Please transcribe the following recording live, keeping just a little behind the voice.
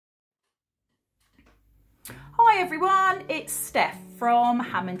Hi everyone, it's Steph from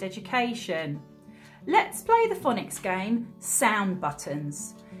Hammond Education. Let's play the phonics game, Sound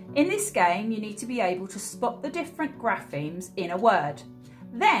Buttons. In this game, you need to be able to spot the different graphemes in a word.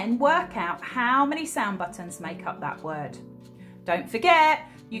 Then work out how many sound buttons make up that word. Don't forget,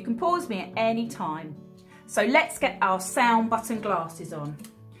 you can pause me at any time. So let's get our sound button glasses on.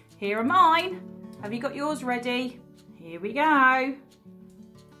 Here are mine. Have you got yours ready? Here we go.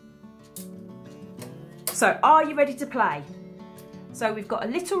 So are you ready to play? So we've got a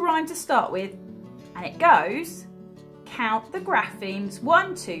little rhyme to start with, and it goes, count the graphemes,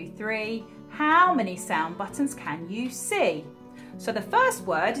 1, 2, 3, how many sound buttons can you see? So the first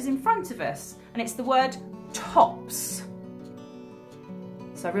word is in front of us, and it's the word tops.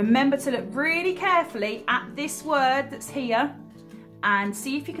 So remember to look really carefully at this word that's here and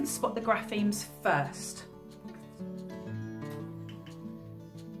see if you can spot the graphemes first.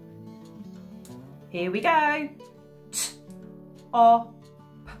 Here we go. T, O,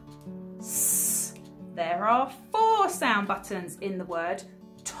 P, S. There are 4 sound buttons in the word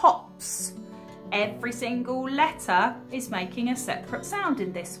tops. Every single letter is making a separate sound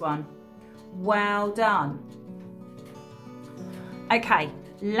in this one. Well done. Okay,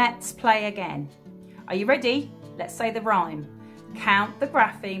 let's play again. Are you ready? Let's say the rhyme. Count the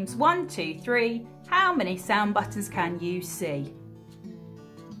graphemes, 1, 2, 3. How many sound buttons can you see?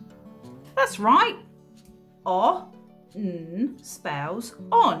 That's right. O, N spells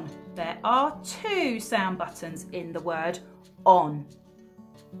on. There are 2 sound buttons in the word on.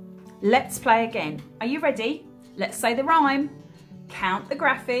 Let's play again. Are you ready? Let's say the rhyme. Count the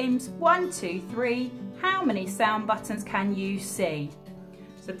graphemes, 1, 2, 3. How many sound buttons can you see?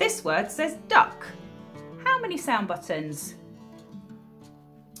 So this word says duck. How many sound buttons?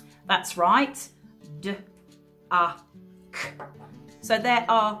 That's right. D, A, K. So there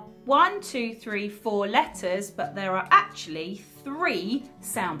are 1, 2, 3, 4 letters, but there are actually 3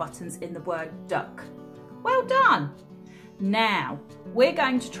 sound buttons in the word duck. Well done. Now, we're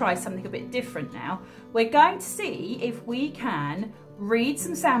going to try something a bit different now. We're going to see if we can read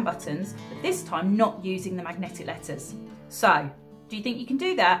some sound buttons, but this time not using the magnetic letters. So, do you think you can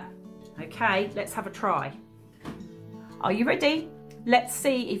do that? Okay, let's have a try. Are you ready? Let's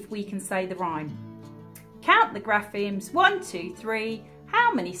see if we can say the rhyme. Count the graphemes, 1, 2, 3.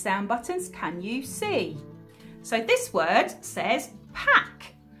 How many sound buttons can you see? So this word says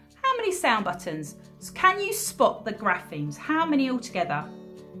pack. How many sound buttons? So can you spot the graphemes? How many altogether?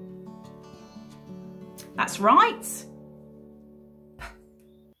 That's right. P,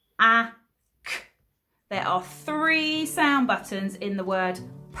 A, K. There are 3 sound buttons in the word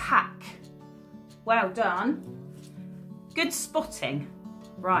pack. Well done. Good spotting.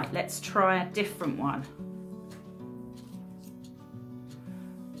 Right, let's try a different one.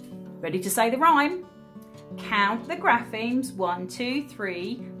 Ready to say the rhyme? Count the graphemes, 1, 2,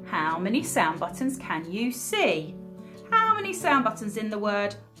 3. How many sound buttons can you see? How many sound buttons in the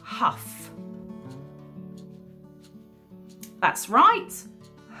word huff? That's right.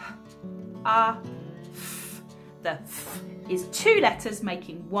 F. The F is 2 letters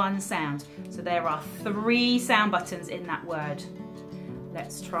making 1 sound. So there are 3 sound buttons in that word.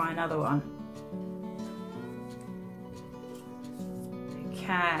 Let's try another one.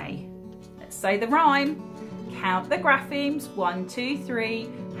 Okay. Say the rhyme. Count the graphemes, 1, 2, 3.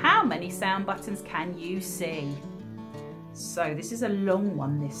 How many sound buttons can you see? So this is a long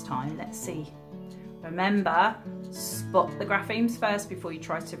one this time. Let's see. Remember, spot the graphemes first before you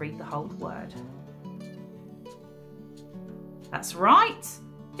try to read the whole word. That's right.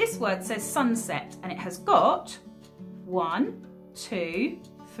 This word says sunset and it has got 1, 2,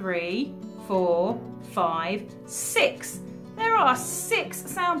 3, 4, 5, 6. There are 6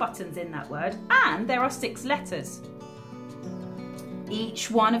 sound buttons in that word and there are 6 letters. Each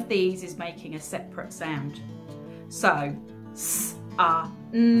one of these is making a separate sound. So, s, a,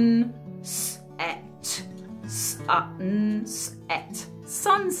 n, s, et, s, a, n, s, et,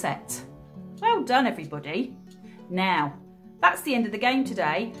 sunset. Well done everybody. Now, that's the end of the game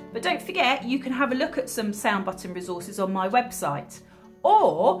today, but don't forget you can have a look at some sound button resources on my website.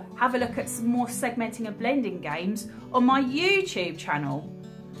 Or have a look at some more segmenting and blending games on my YouTube channel.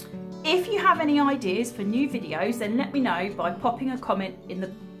 If you have any ideas for new videos, then let me know by popping a comment in the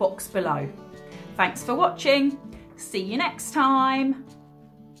box below. Thanks for watching. See you next time.